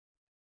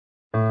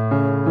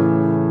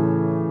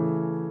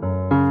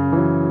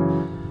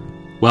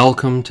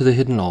Welcome to the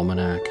Hidden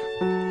Almanac.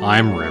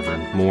 I'm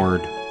Reverend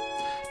Mord.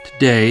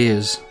 Today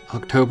is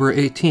October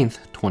 18th,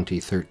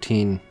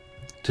 2013.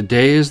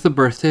 Today is the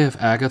birthday of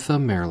Agatha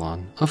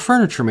Marlon, a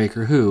furniture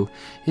maker who,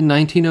 in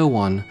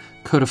 1901,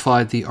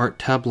 codified the art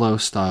tableau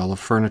style of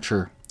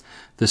furniture.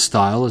 This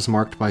style is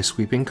marked by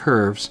sweeping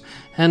curves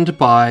and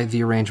by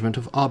the arrangement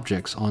of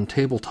objects on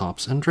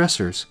tabletops and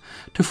dressers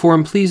to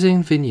form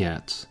pleasing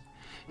vignettes.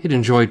 It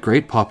enjoyed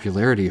great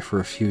popularity for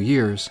a few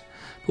years,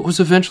 but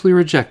was eventually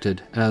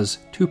rejected as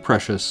too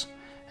precious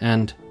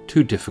and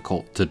too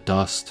difficult to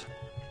dust.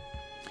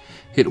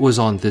 It was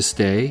on this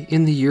day,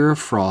 in the year of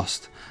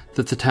frost,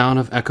 that the town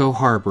of Echo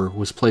Harbor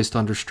was placed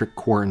under strict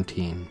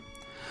quarantine.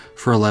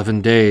 For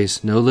 11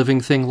 days, no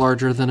living thing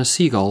larger than a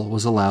seagull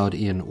was allowed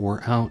in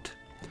or out.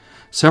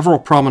 Several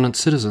prominent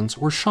citizens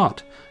were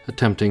shot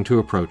attempting to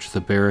approach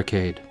the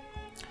barricade.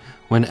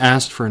 When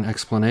asked for an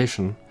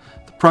explanation,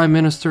 the Prime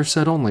Minister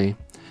said only,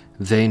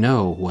 "They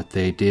know what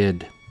they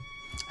did."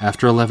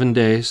 After 11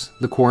 days,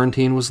 the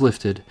quarantine was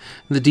lifted,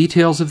 and the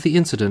details of the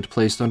incident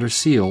placed under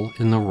seal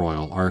in the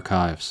Royal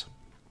Archives.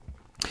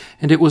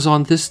 And it was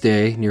on this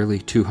day, nearly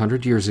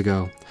 200 years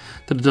ago,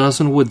 that a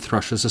dozen wood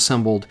thrushes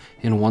assembled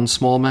in one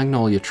small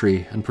magnolia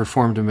tree and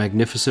performed a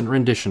magnificent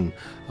rendition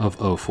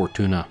of O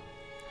Fortuna.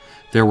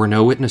 There were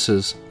no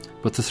witnesses,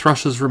 but the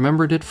thrushes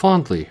remembered it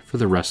fondly for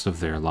the rest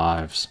of their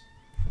lives.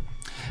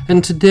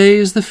 And today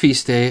is the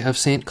feast day of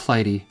St.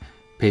 Clytie,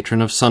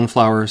 patron of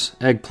sunflowers,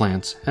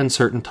 eggplants, and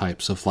certain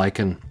types of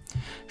lichen.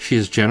 She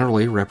is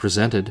generally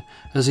represented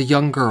as a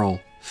young girl,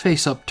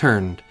 face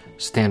upturned,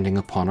 standing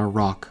upon a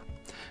rock.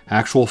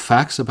 Actual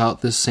facts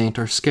about this saint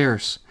are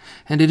scarce,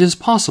 and it is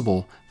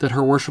possible that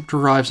her worship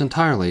derives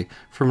entirely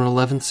from an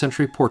 11th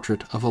century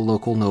portrait of a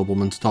local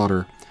nobleman's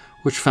daughter,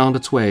 which found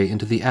its way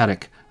into the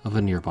attic of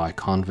a nearby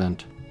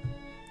convent.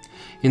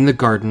 In the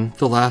garden,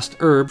 the last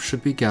herbs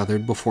should be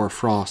gathered before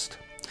frost.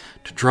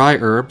 To dry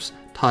herbs,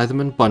 tie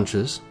them in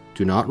bunches,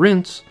 do not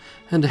rinse,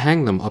 and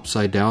hang them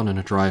upside down in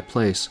a dry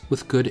place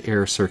with good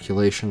air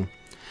circulation.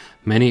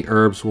 Many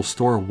herbs will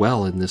store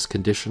well in this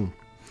condition.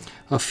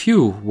 A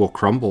few will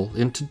crumble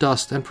into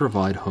dust and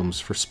provide homes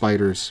for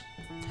spiders.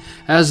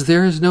 As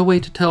there is no way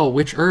to tell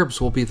which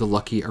herbs will be the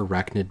lucky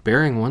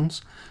arachnid-bearing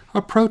ones,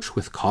 approach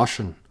with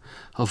caution.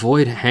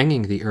 Avoid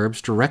hanging the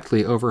herbs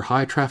directly over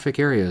high-traffic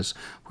areas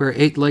where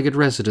eight-legged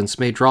residents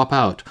may drop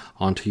out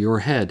onto your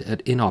head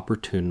at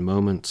inopportune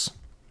moments.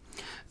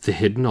 The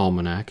Hidden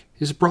Almanac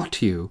is brought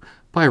to you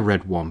by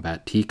Red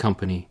Wombat Tea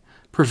Company,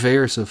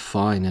 purveyors of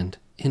fine and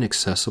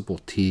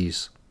inaccessible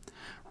teas.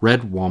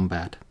 Red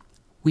Wombat.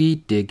 We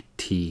dig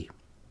tea.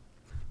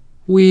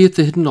 We at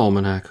the Hidden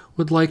Almanac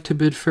would like to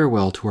bid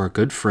farewell to our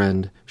good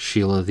friend,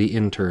 Sheila the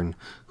intern,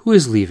 who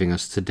is leaving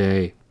us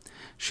today.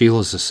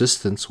 Sheila's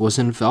assistance was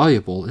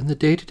invaluable in the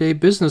day-to-day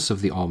business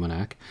of the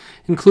Almanac,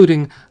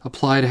 including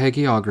applied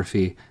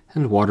hagiography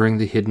and watering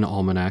the Hidden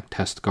Almanac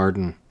test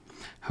garden.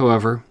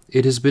 However,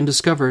 it has been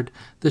discovered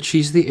that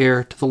she's the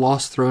heir to the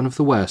lost throne of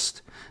the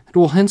West, and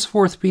will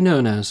henceforth be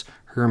known as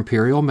Her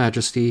Imperial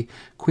Majesty,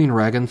 Queen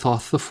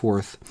Raganthoth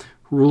IV,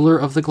 ruler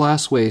of the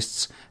Glass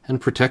Wastes and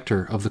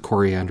protector of the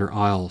Coriander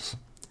Isles.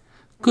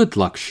 Good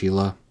luck,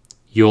 Sheila.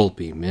 You'll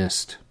be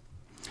missed.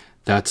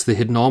 That's the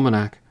Hidden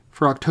Almanac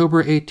for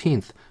October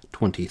 18th,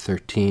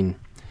 2013.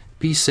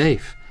 Be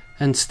safe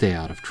and stay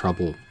out of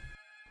trouble.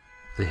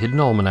 The Hidden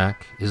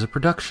Almanac is a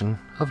production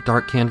of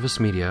Dark Canvas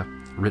Media,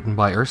 written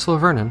by Ursula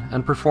Vernon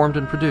and performed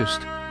and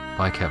produced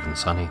by Kevin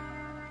Sonney.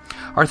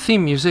 Our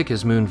theme music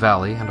is Moon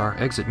Valley, and our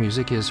exit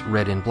music is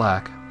Red in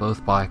Black,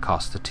 both by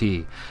Costa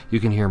T.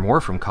 You can hear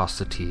more from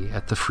Costa T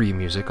at the Free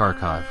Music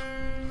Archive.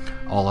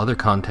 All other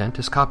content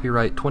is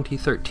copyright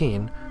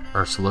 2013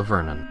 Ursula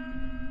Vernon.